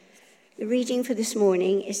The reading for this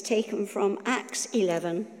morning is taken from Acts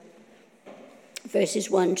 11,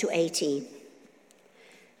 verses 1 to 18.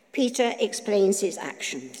 Peter explains his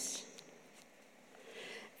actions.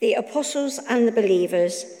 The apostles and the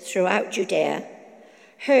believers throughout Judea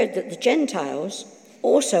heard that the Gentiles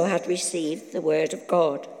also had received the word of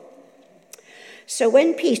God. So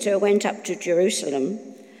when Peter went up to Jerusalem,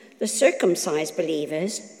 the circumcised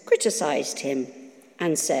believers criticized him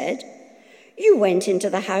and said, "You went into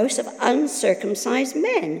the house of uncircumcised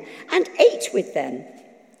men and ate with them."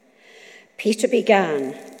 Peter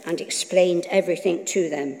began and explained everything to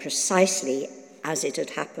them precisely as it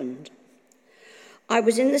had happened. "I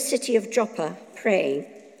was in the city of Joppa praying,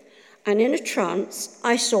 and in a trance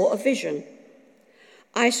I saw a vision.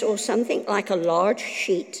 I saw something like a large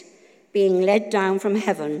sheet being let down from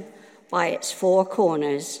heaven by its four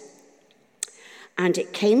corners, and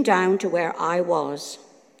it came down to where I was.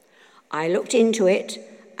 I looked into it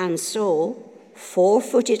and saw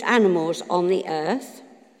 4-footed animals of the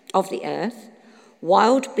earth,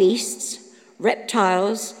 wild beasts,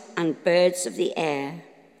 reptiles, and birds of the air.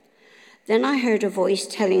 Then I heard a voice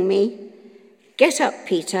telling me, 'Get up,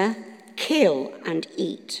 Peter, kill and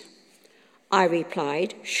eat.' I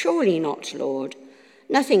replied, 'Surely not, Lord.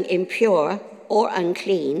 Nothing impure or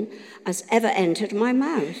unclean has ever entered my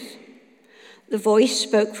mouth.' The voice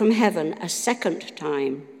spoke from heaven a second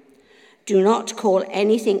time, 'Do not call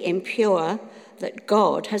anything impure that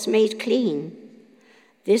God has made clean.'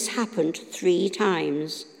 This happened 3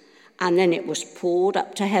 times, and then it was pulled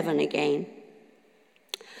up to heaven again.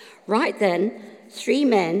 Right then, 3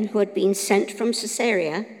 men who had been sent from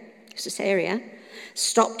Caesarea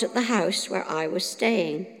stopped at the house where I was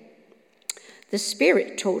staying. The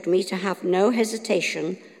Spirit told me to have no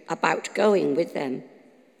hesitation about going with them.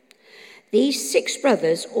 These 6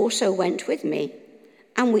 brothers also went with me,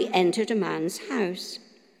 and we entered a man's house.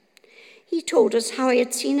 He told us how he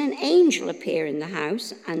had seen an angel appear in the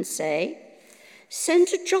house and say, 'Send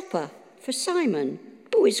to Joppa for Simon,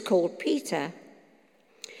 who is called Peter.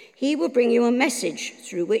 He will bring you a message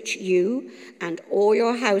through which you and all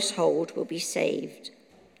your household will be saved.'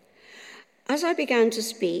 As I began to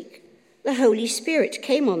speak, the Holy Spirit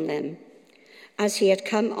came on them, as he had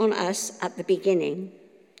come on us at the beginning.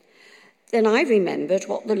 Then I remembered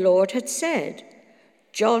what the Lord had said,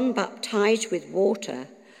 'John baptized with water,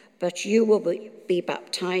 but you will be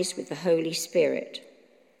baptized with the Holy Spirit.'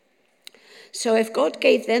 So if God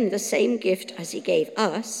gave them the same gift as he gave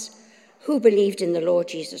us, who believed in the Lord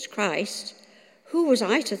Jesus Christ, who was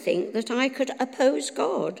I to think that I could oppose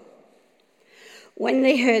God?" When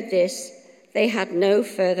they heard this, they had no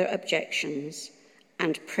further objections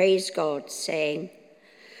and praised God, saying,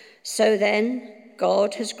 "So then,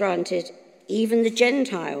 God has granted even the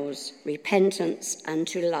Gentiles repentance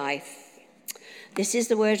unto life." This is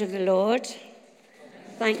the word of the Lord.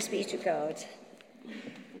 Thanks be to God.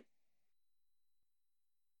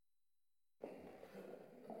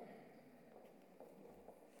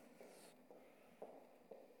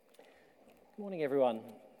 Good morning, everyone.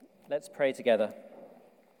 Let's pray together.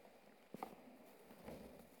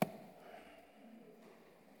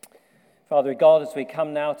 Father God, as we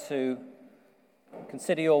come now to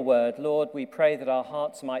consider your word, Lord, we pray that our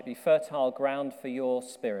hearts might be fertile ground for your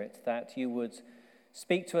Spirit, that you would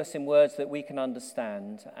speak to us in words that we can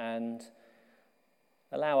understand and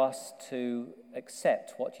allow us to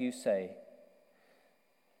accept what you say.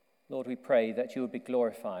 Lord, we pray that you would be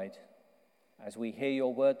glorified as we hear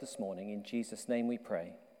your word this morning. In Jesus' name we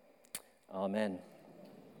pray. Amen.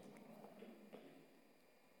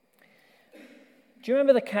 Do you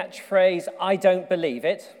remember the catchphrase, "I don't believe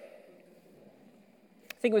it"?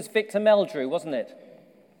 I think it was Victor Meldrew, wasn't it?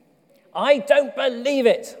 "I don't believe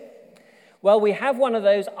it." Well, we have one of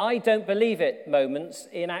those "I don't believe it" moments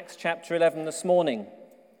in Acts chapter 11 this morning.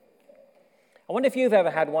 I wonder if you've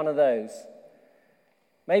ever had one of those.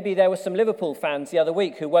 Maybe there were some Liverpool fans the other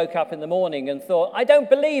week who woke up in the morning and thought, "I don't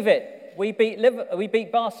believe it. We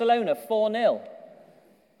beat Barcelona 4-0.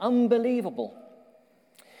 Unbelievable."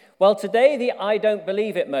 Well, today the "I don't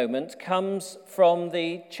believe it" moment comes from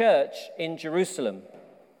the church in Jerusalem.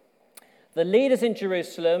 The leaders in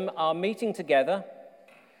Jerusalem are meeting together.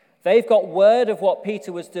 They've got word of what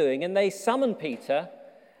Peter was doing, and they summon Peter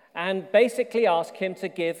and basically ask him to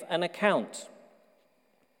give an account.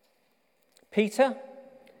 "Peter,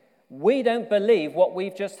 we don't believe what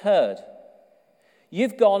we've just heard.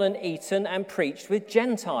 You've gone and eaten and preached with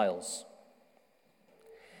Gentiles."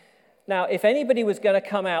 Now, if anybody was going to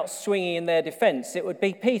come out swinging in their defense, it would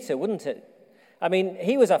be Peter, wouldn't it? I mean,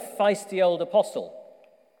 he was a feisty old apostle.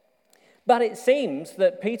 But it seems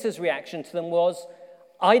that Peter's reaction to them was,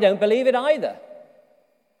 "I don't believe it either."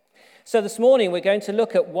 So this morning we're going to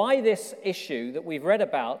look at why this issue that we've read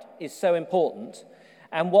about is so important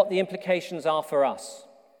and what the implications are for us.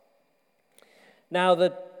 Now,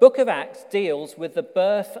 the book of Acts deals with the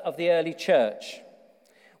birth of the early church.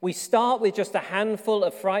 We start with just a handful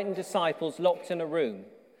of frightened disciples locked in a room.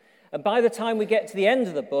 And by the time we get to the end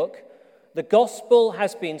of the book, the gospel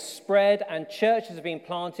has been spread and churches have been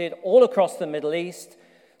planted all across the Middle East,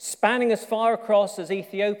 spanning as far across as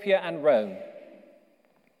Ethiopia and Rome.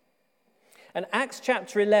 And Acts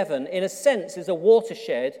chapter 11, in a sense, is a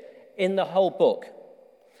watershed in the whole book.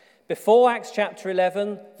 Before Acts chapter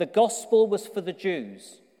 11, the gospel was for the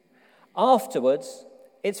Jews. Afterwards,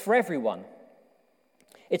 it's for everyone.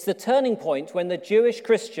 It's the turning point when the Jewish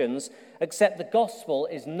Christians accept the gospel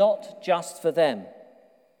is not just for them.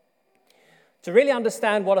 To really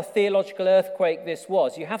understand what a theological earthquake this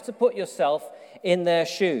was, you have to put yourself in their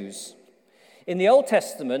shoes. In the Old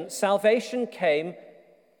Testament, salvation came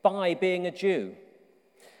by being a Jew,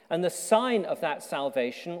 and the sign of that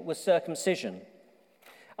salvation was circumcision.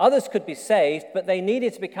 Others could be saved, but they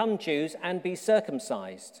needed to become Jews and be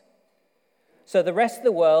circumcised. So the rest of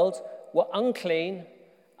the world were unclean,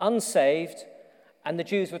 unsaved, and the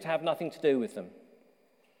Jews would have nothing to do with them.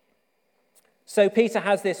 So Peter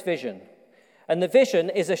has this vision, and the vision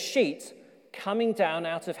is a sheet coming down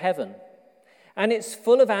out of heaven, and it's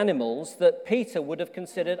full of animals that Peter would have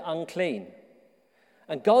considered unclean.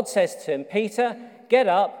 And God says to him, Peter, get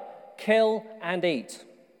up, kill and eat.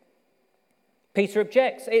 Peter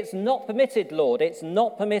objects, it's not permitted, Lord, it's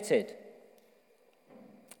not permitted.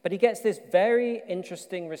 But he gets this very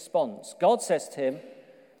interesting response. God says to him,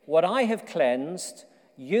 what I have cleansed,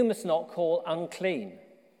 you must not call unclean.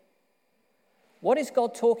 What is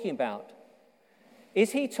God talking about?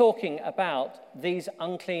 Is he talking about these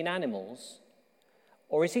unclean animals,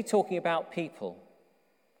 or is he talking about people?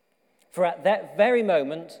 For at that very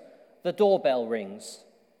moment, the doorbell rings,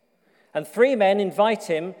 and 3 men invite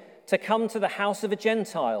him to come to the house of a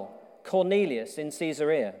Gentile, Cornelius, in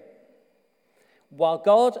Caesarea. While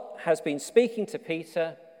God has been speaking to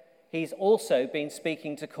Peter, he's also been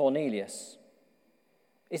speaking to Cornelius.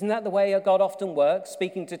 Isn't that the way God often works,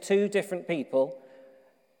 speaking to 2 different people,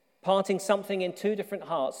 planting something in 2 different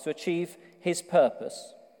hearts to achieve his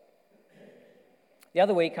purpose? The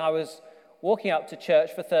other week I was walking up to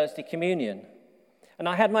church for Thursday communion, and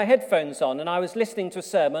I had my headphones on and I was listening to a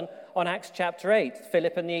sermon on Acts chapter 8,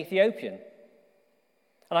 Philip and the Ethiopian.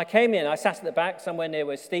 And I came in, I sat at the back somewhere near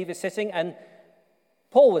where Steve is sitting, and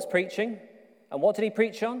Paul was preaching. And what did he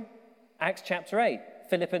preach on? Acts chapter 8,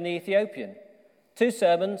 Philip and the Ethiopian. 2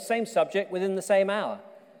 sermons, same subject within the same hour.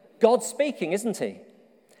 God's speaking, isn't he?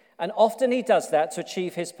 And often he does that to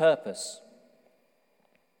achieve his purpose.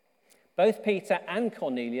 Both Peter and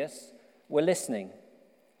Cornelius were listening.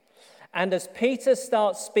 And as Peter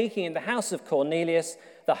starts speaking in the house of Cornelius,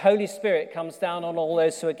 the Holy Spirit comes down on all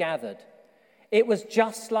those who are gathered. It was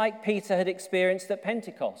just like Peter had experienced at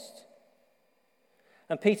Pentecost.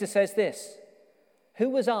 And Peter says this, who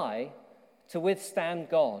was I to withstand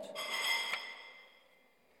God?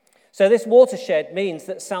 So this watershed means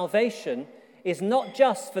that salvation is not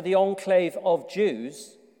just for the enclave of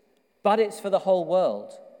Jews, but it's for the whole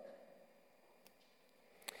world.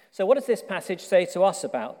 So what does this passage say to us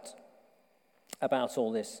about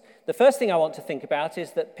all this? The first thing I want to think about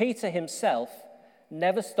is that Peter himself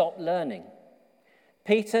never stopped learning.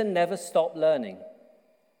 Peter never stopped learning.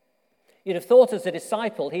 You'd have thought as a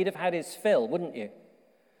disciple he'd have had his fill, wouldn't you?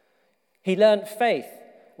 He learnt faith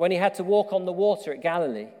when he had to walk on the water at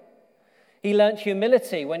Galilee. He learnt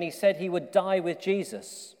humility when he said he would die with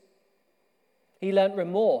Jesus. He learnt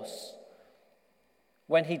remorse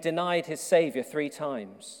when he denied his Savior 3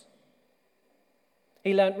 times.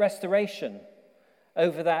 He learnt restoration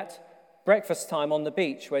over that breakfast time on the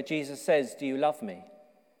beach where Jesus says, do you love me?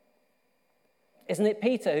 Isn't it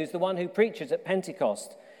Peter who's the one who preaches at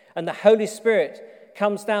Pentecost and the Holy Spirit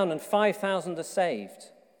comes down and 5,000 are saved?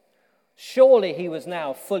 Surely he was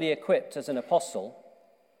now fully equipped as an apostle.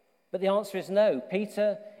 But the answer is no.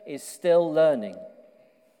 Peter is still learning.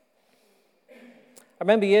 I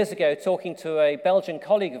remember years ago talking to a Belgian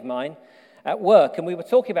colleague of mine at work, and we were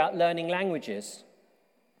talking about learning languages.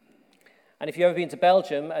 And if you've ever been to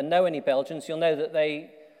Belgium and know any Belgians, you'll know that they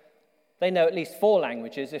know at least 4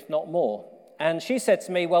 languages, if not more. And she said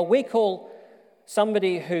to me, well, we call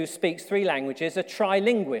somebody who speaks 3 languages a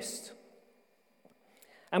trilinguist.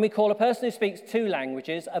 And we call a person who speaks 2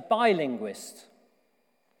 languages a bilinguist.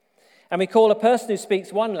 And we call a person who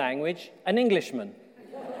speaks 1 language an Englishman.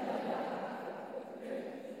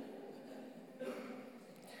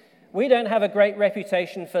 We don't have a great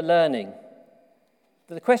reputation for learning.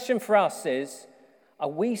 But the question for us is, Are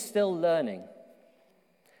we still learning?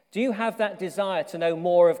 Do you have that desire to know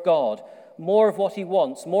more of God, more of what he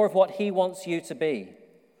wants, more of what he wants you to be?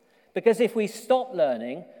 Because if we stop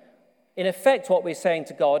learning, in effect what we're saying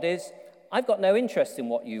to God is, I've got no interest in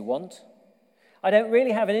what you want. I don't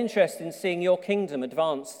really have an interest in seeing your kingdom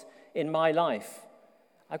advanced in my life.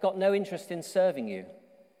 I've got no interest in serving you.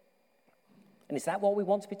 And is that what we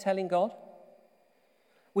want to be telling God?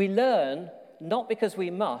 We learn not because we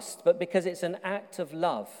must, but because it's an act of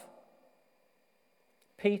love.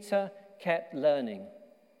 Peter kept learning.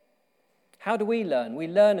 How do we learn? We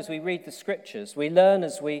learn as we read the scriptures. We learn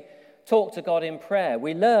as we talk to God in prayer.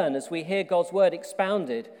 We learn as we hear God's word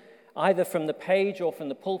expounded, either from the page or from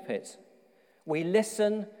the pulpit. We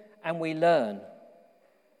listen and we learn.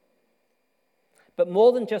 But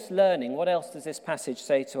more than just learning, what else does this passage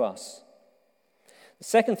say to us? The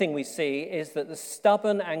second thing we see is that the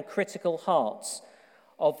stubborn and critical hearts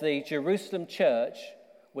of the Jerusalem church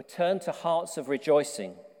were turned to hearts of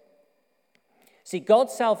rejoicing. See,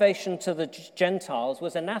 God's salvation to the Gentiles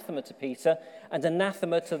was anathema to Peter and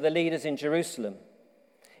anathema to the leaders in Jerusalem.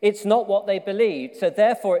 It's not what they believed, so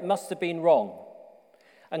therefore it must have been wrong.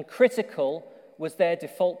 And critical was their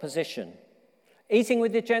default position. Eating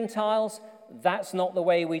with the Gentiles, that's not the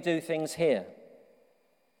way we do things here.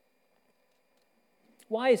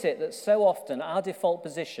 Why is it that so often our default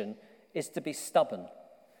position is to be stubborn?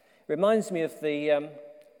 It reminds me of the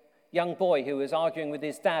young boy who was arguing with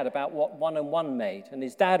his dad about what 1 and 1 made, and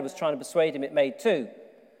his dad was trying to persuade him it made 2,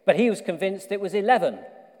 but he was convinced it was 11.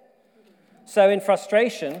 So in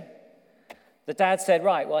frustration, the dad said,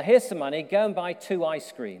 right, well, here's some money, go and buy 2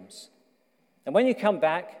 ice creams. And when you come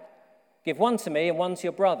back, give 1 to me and 1 to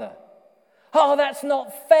your brother. Oh, that's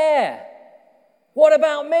not fair. What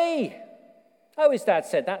about me? Oh, his dad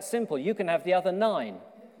said, that's simple. You can have the other 9.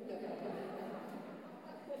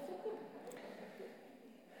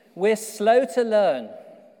 We're slow to learn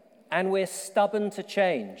and we're stubborn to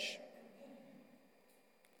change.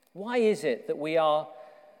 Why is it that we are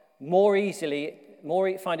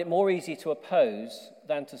find it more easy to oppose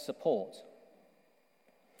than to support?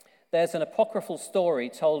 There's an apocryphal story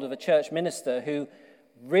told of a church minister who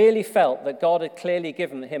really felt that God had clearly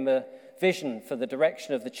given him a vision for the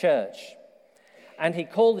direction of the church. And he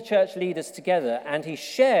called the church leaders together and he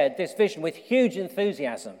shared this vision with huge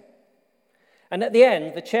enthusiasm. And at the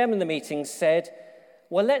end, the chairman of the meeting said,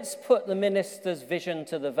 well, let's put the minister's vision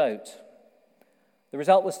to the vote. The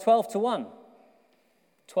result was 12-1.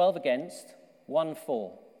 12 against, 1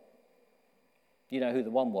 for. You know who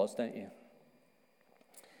the 1 was, don't you?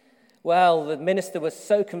 Well, the minister was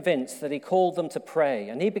so convinced that he called them to pray,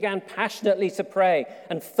 and he began passionately to pray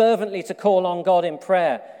and fervently to call on God in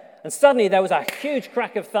prayer. And suddenly there was a huge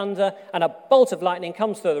crack of thunder, and a bolt of lightning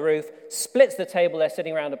comes through the roof, splits the table they're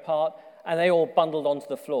sitting around apart, and they all bundled onto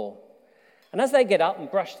the floor. And as they get up and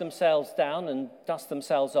brush themselves down and dust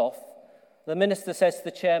themselves off, the minister says to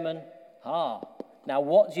the chairman, now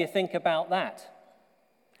what do you think about that?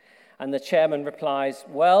 And the chairman replies,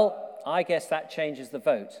 well, I guess that changes the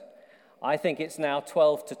vote. I think it's now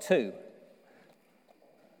 12-2.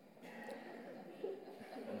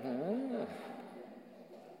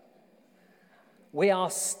 We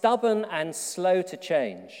are stubborn and slow to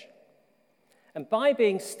change. And by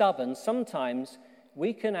being stubborn, sometimes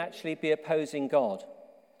we can actually be opposing God.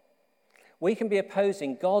 We can be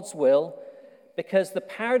opposing God's will because the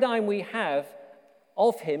paradigm we have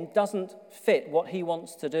of him doesn't fit what he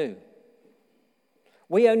wants to do.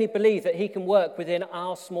 We only believe that he can work within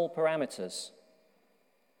our small parameters.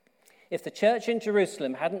 If the church in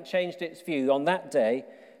Jerusalem hadn't changed its view on that day,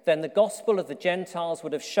 then the gospel of the Gentiles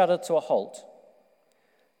would have shuddered to a halt.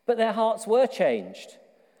 But their hearts were changed.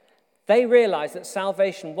 They realized that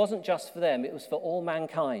salvation wasn't just for them, it was for all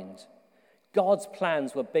mankind. God's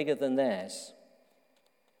plans were bigger than theirs.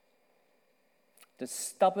 Does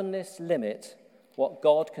stubbornness limit what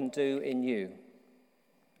God can do in you?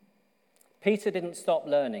 Peter didn't stop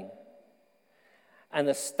learning, and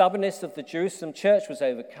the stubbornness of the Jerusalem church was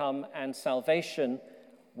overcome, and salvation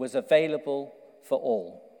was available for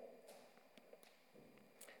all.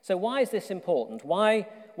 So why is this important? Why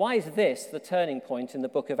is this the turning point in the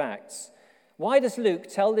book of Acts? Why does Luke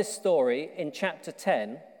tell this story in chapter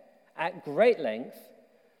 10 at great length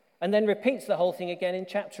and then repeats the whole thing again in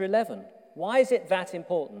chapter 11? Why is it that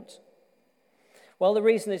important? Well, the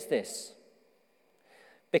reason is this.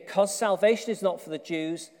 Because salvation is not for the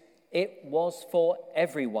Jews, it was for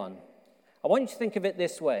everyone. I want you to think of it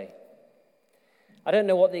this way. I don't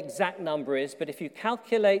know what the exact number is, but if you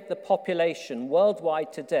calculate the population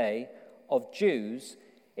worldwide today of Jews,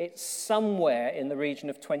 it's somewhere in the region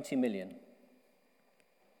of 20 million.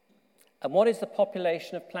 And what is the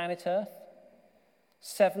population of planet Earth?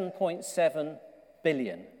 7.7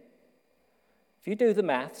 billion. If you do the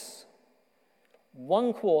maths,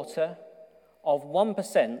 1/4 of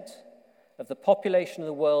 1% of the population of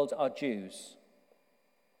the world are Jews.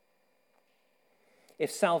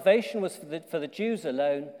 If salvation was for the Jews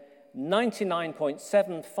alone,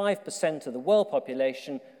 99.75% of the world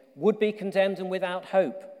population would be condemned and without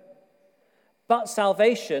hope. But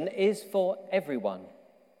salvation is for everyone.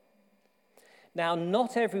 Now,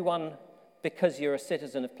 not everyone because you're a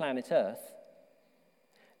citizen of planet Earth.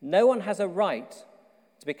 No one has a right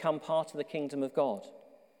to become part of the kingdom of God.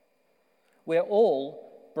 We're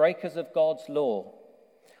all breakers of God's law.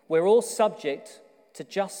 We're all subject to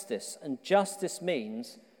justice, and justice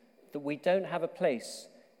means that we don't have a place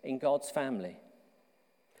in God's family.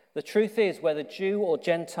 The truth is, whether Jew or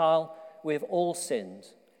Gentile, we've all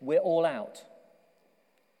sinned. We're all out.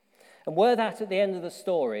 And were that at the end of the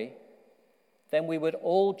story, then we would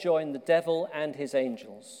all join the devil and his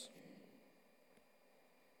angels.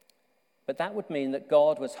 But that would mean that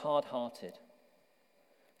God was hard-hearted,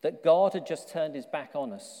 that God had just turned his back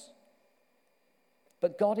on us.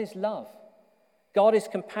 But God is love. God is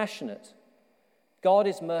compassionate. God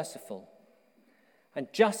is merciful.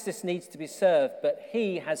 And justice needs to be served, but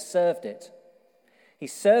he has served it. He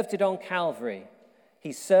served it on Calvary.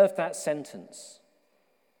 He served that sentence.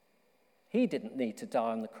 He didn't need to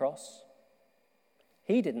die on the cross.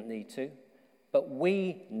 He didn't need to, but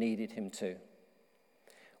we needed him to.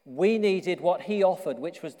 We needed what he offered,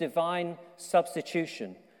 which was divine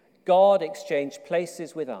substitution. God exchanged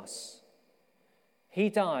places with us. He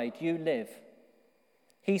died, you live.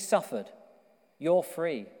 He suffered, you're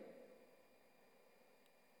free.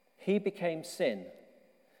 He became sin,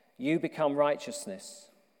 you become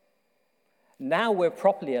righteousness. Now we're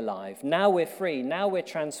properly alive, now we're free, now we're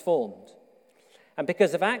transformed. And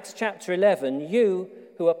because of Acts chapter 11, you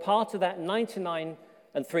who are part of that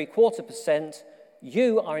 99.75%,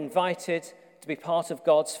 you are invited to be part of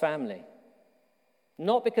God's family.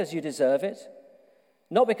 Not because you deserve it,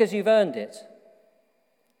 not because you've earned it,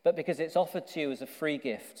 but because it's offered to you as a free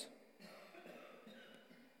gift.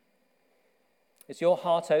 Is your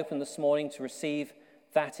heart open this morning to receive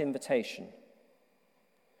that invitation?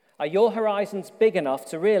 Are your horizons big enough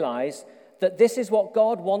to realize that this is what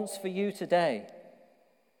God wants for you today?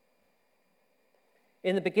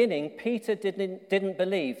 In the beginning, Peter didn't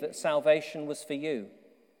believe that salvation was for you.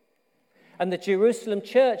 And the Jerusalem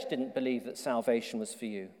church didn't believe that salvation was for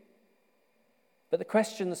you. But the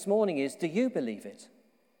question this morning is, do you believe it?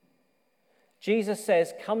 Jesus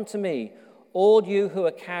says, "Come to me, all you who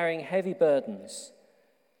are carrying heavy burdens,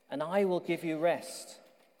 and I will give you rest."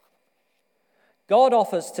 God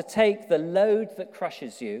offers to take the load that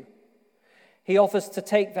crushes you. He offers to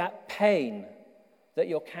take that pain that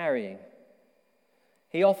you're carrying.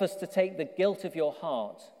 He offers to take the guilt of your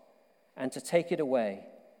heart and to take it away.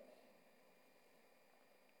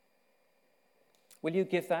 Will you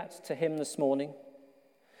give that to him this morning?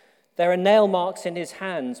 There are nail marks in his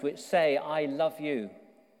hands which say, "I love you."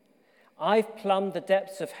 I've plumbed the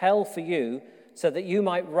depths of hell for you so that you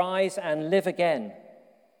might rise and live again.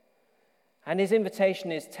 And his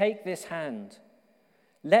invitation is, take this hand.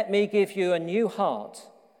 Let me give you a new heart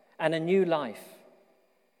and a new life.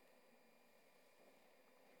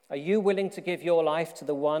 Are you willing to give your life to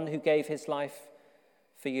the one who gave his life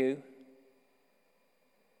for you?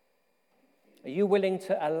 Are you willing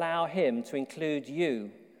to allow him to include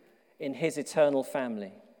you in his eternal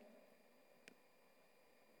family?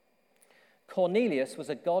 Cornelius was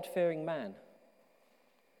a God-fearing man.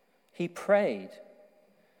 He prayed.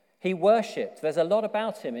 He worshipped. There's a lot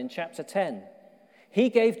about him in chapter 10. He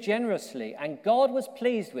gave generously, and God was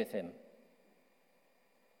pleased with him.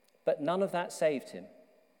 But none of that saved him.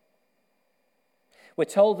 We're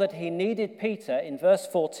told that he needed Peter in verse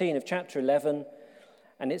 14 of chapter 11,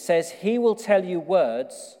 and it says, "He will tell you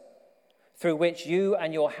words through which you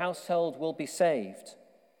and your household will be saved."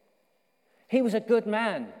 He was a good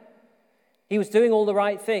man. He was doing all the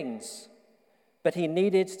right things, but he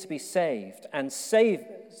needed to be saved, and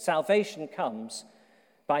salvation comes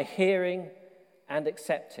by hearing and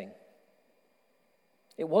accepting.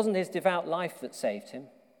 It wasn't his devout life that saved him.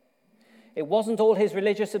 It wasn't all his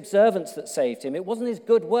religious observance that saved him. It wasn't his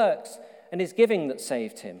good works and his giving that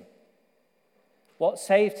saved him. What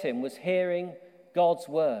saved him was hearing God's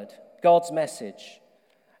word, God's message,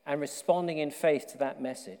 and responding in faith to that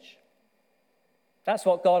message. That's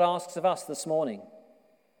what God asks of us this morning.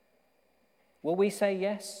 Will we say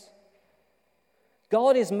yes?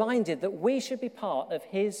 God is minded that we should be part of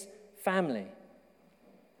his family.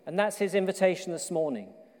 And that's his invitation this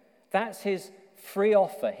morning. That's his free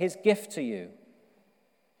offer, his gift to you.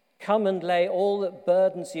 Come and lay all that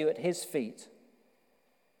burdens you at his feet.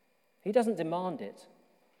 He doesn't demand it,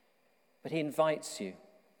 but he invites you.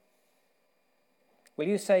 Will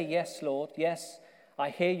you say, yes, Lord? Yes, I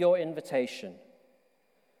hear your invitation.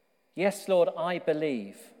 Yes, Lord, I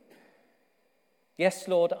believe. Yes,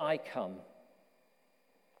 Lord, I come.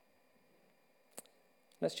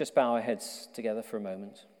 Let's just bow our heads together for a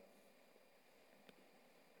moment.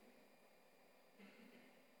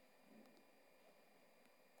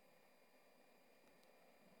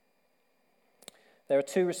 There are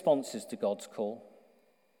two responses to God's call.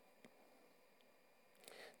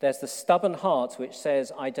 There's the stubborn heart which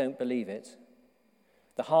says, I don't believe it.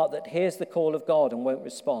 The heart that hears the call of God and won't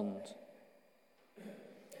respond.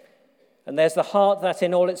 And there's the heart that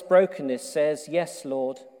in all its brokenness says, yes,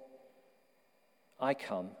 Lord, I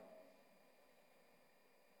come.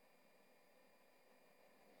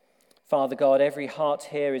 Father God, every heart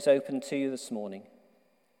here is open to you this morning.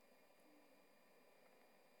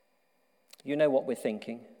 You know what we're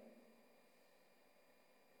thinking.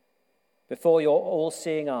 Before your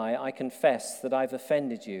all-seeing eye, I confess that I've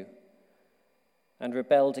offended you and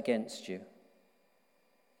rebelled against you.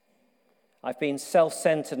 I've been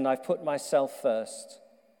self-centered and I've put myself first.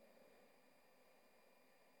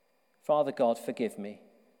 Father God, forgive me.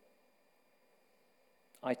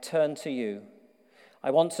 I turn to you. I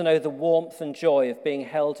want to know the warmth and joy of being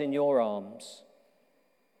held in your arms.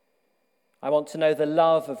 I want to know the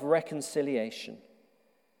love of reconciliation.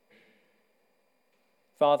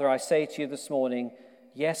 Father, I say to you this morning,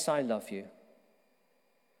 yes, I love you.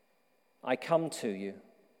 I come to you.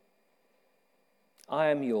 I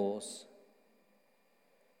am yours.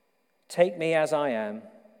 Take me as I am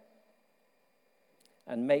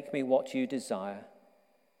and make me what you desire.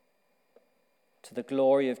 To the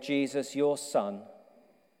glory of Jesus, your Son,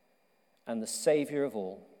 and the Savior of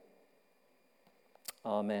all.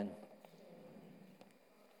 Amen.